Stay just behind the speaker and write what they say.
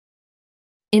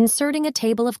Inserting a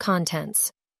table of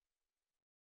contents.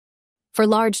 For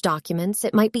large documents,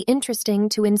 it might be interesting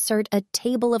to insert a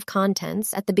table of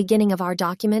contents at the beginning of our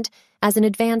document as an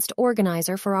advanced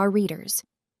organizer for our readers.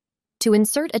 To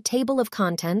insert a table of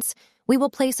contents, we will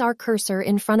place our cursor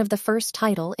in front of the first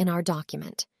title in our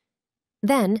document.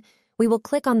 Then, we will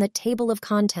click on the Table of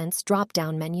Contents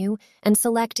drop-down menu and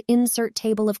select Insert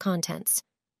Table of Contents.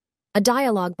 A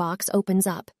dialog box opens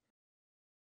up.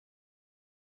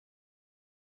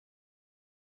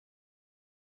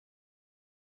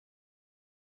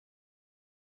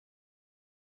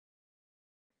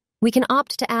 We can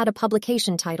opt to add a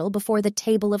publication title before the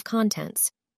table of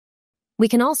contents. We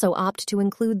can also opt to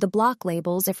include the block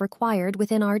labels if required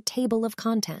within our table of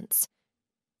contents.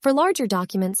 For larger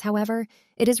documents, however,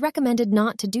 it is recommended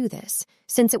not to do this,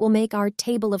 since it will make our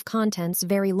table of contents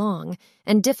very long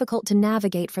and difficult to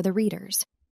navigate for the readers.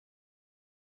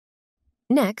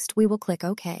 Next, we will click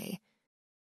OK.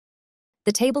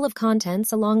 The table of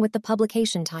contents, along with the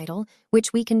publication title,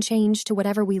 which we can change to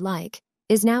whatever we like,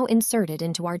 is now inserted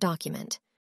into our document.